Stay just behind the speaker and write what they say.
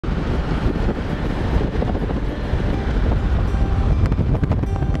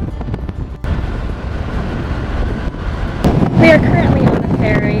We are currently on the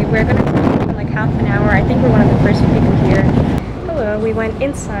ferry. We're going to leave in like half an hour. I think we're one of the first people here. Hello, we went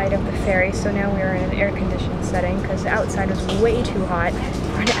inside of the ferry, so now we are in an air-conditioned setting because outside was way too hot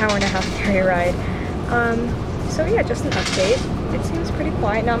for an hour and a half ferry ride. So yeah, just an update. It seems pretty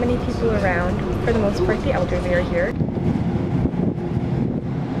quiet, not many people around. For the most part, the elderly are here.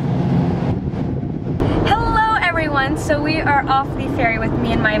 So we are off the ferry with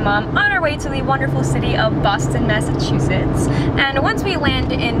me and my mom on our way to the wonderful city of Boston, Massachusetts. And once we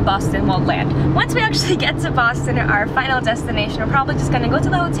land in Boston, once we actually get to Boston, our final destination, we're probably just gonna go to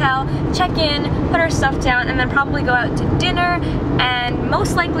the hotel, check in, put our stuff down, and then probably go out to dinner and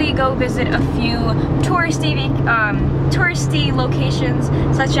most likely go visit a few touristy locations,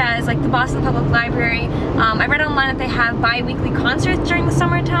 such as like the Boston Public Library. I read online that they have bi-weekly concerts during the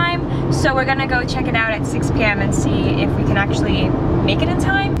summertime, so we're gonna go check it out at 6 p.m. and see if we can actually make it in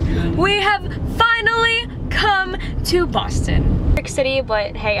time. We have finally come to Boston. New York City,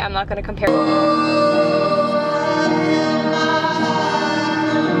 but hey, I'm not gonna compare.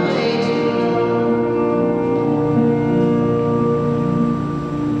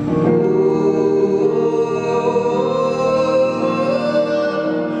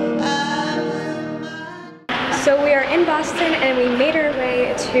 So we are in Boston and we made our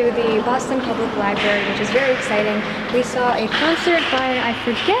way to the Boston Public Library, which is very exciting. We saw a concert by, I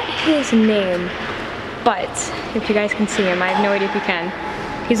forget his name, but if you guys can see him, I have no idea if you can.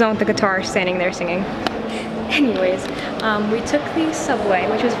 He's the one with the guitar standing there singing. Anyways, we took the subway,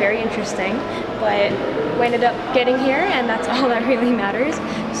 which was very interesting, but we ended up getting here and that's all that really matters.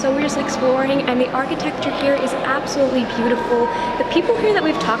 So we're just exploring, and the architecture here is absolutely beautiful. The people here that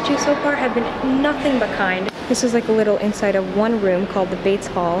we've talked to so far have been nothing but kind. This is like a little inside of one room called the Bates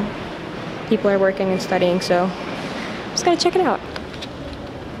Hall. People are working and studying, so I'm just gonna check it out.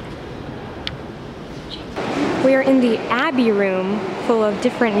 We are in the Abbey room full of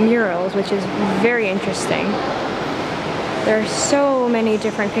different murals, which is very interesting. There are so many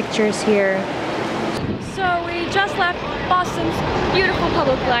different pictures here. So we just left Boston's beautiful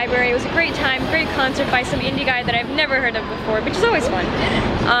public library. It was a great time, great concert by some indie guy that I've never heard of before, which is always fun.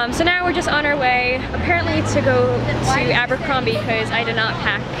 So now we're just on our way, apparently to go to Abercrombie because I did not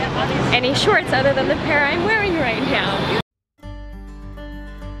pack any shorts other than the pair I'm wearing right now.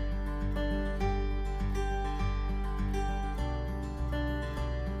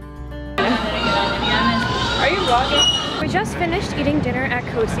 Are you vlogging? We just finished eating dinner at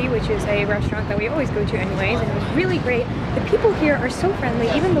Cozy, which is a restaurant that we always go to anyways, and it was really great. The people here are so friendly,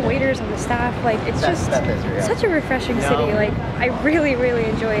 even the waiters and the staff, like it's just such a refreshing city. Like I really, really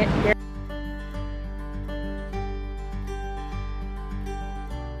enjoy it here.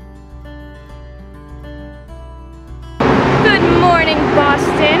 Good morning,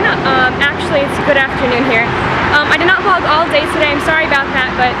 Boston. Actually, it's good afternoon here. I did not vlog all day today, I'm sorry about that,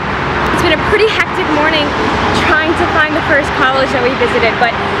 but it's been a pretty hectic morning trying to find the first college that we visited,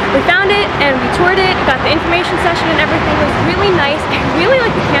 but we found it and we toured it, got the information session and everything. It was really nice. I really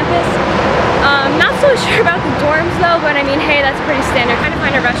like the campus. Not so sure about the dorms though, but I mean, hey, that's pretty standard. Trying to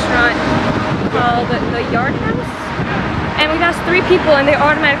find a restaurant called the Yard House. And we asked 3 people and they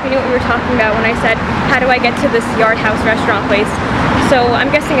automatically knew what we were talking about when I said, how do I get to this Yard House restaurant place? So I'm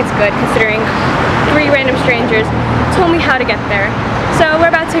guessing it's good considering 3 random strangers told me how to get there. So we're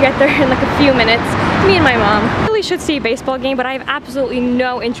about to get there in like a few minutes, me and my mom. I really should see a baseball game, but I have absolutely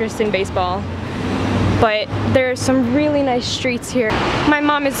no interest in baseball. But there's some really nice streets here. My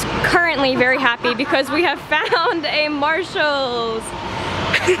mom is currently very happy because we have found a Marshall's.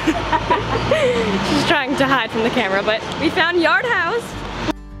 She's trying to hide from the camera, but we found Yard House.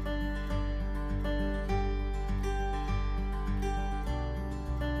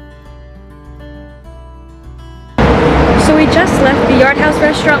 So we just left the Yard House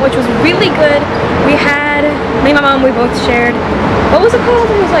restaurant, which was really good. We had, me and my mom, we both shared, what was it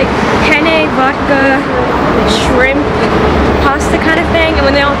called? It was like penne, vodka, shrimp, pasta kind of thing. And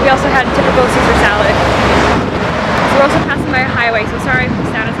we also had typical Caesar salad. So we're also passing by a highway, so sorry if the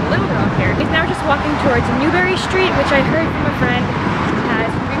sound is a little bit off here. We're now just walking towards Newbury Street, which I heard from a friend has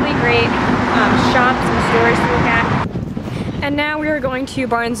really great shops and stores to look at. And now we are going to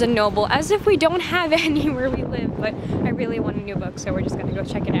Barnes & Noble, as if we don't have any where we live, but I really want a new book, so we're just gonna go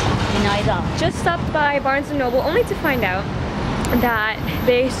check it out. Just stopped by Barnes & Noble only to find out that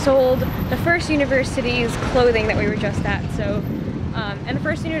they sold the First University's clothing that we were just at. So, and the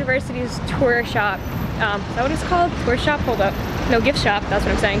First University's tour shop, is that what it's called? Tour shop? Hold up. No, gift shop, that's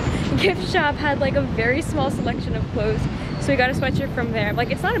what I'm saying. Gift shop had like a very small selection of clothes So we got a sweatshirt from there. Like,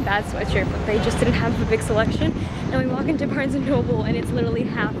 it's not a bad sweatshirt, but they just didn't have a big selection. And we walk into Barnes & Noble and it's literally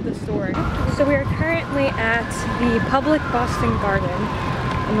half the store. So we are currently at the public Boston Garden,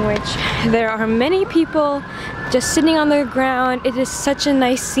 in which there are many people just sitting on the ground. It is such a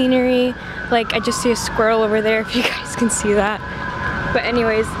nice scenery. Like, I just see a squirrel over there, if you guys can see that. But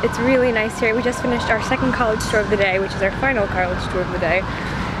anyways, it's really nice here. We just finished our second college store of the day, which is our final college store of the day.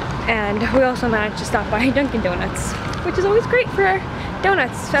 And we also managed to stop by Dunkin' Donuts, which is always great for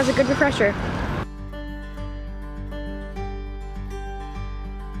donuts as a good refresher.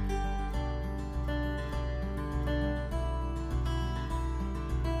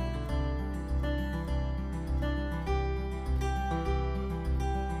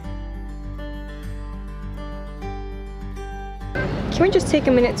 Can we just take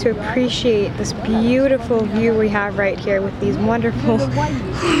a minute to appreciate this beautiful view we have right here with these wonderful,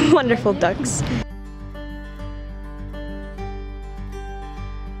 wonderful ducks.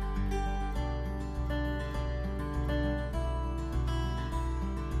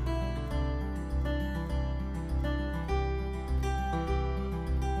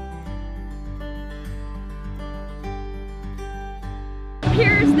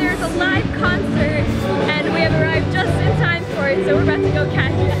 There's a live concert and we have arrived just in time for it, so we're about to go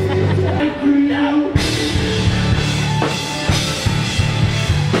catch it.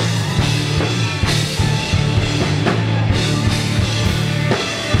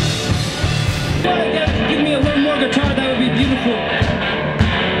 Give me a little more guitar, that would be beautiful.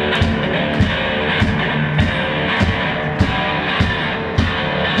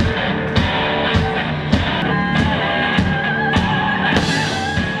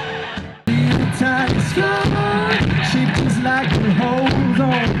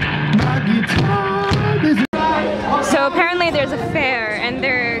 So apparently there's a fair and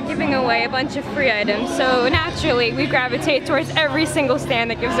they're giving away a bunch of free items, so naturally we gravitate towards every single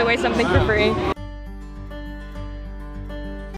stand that gives away something for free.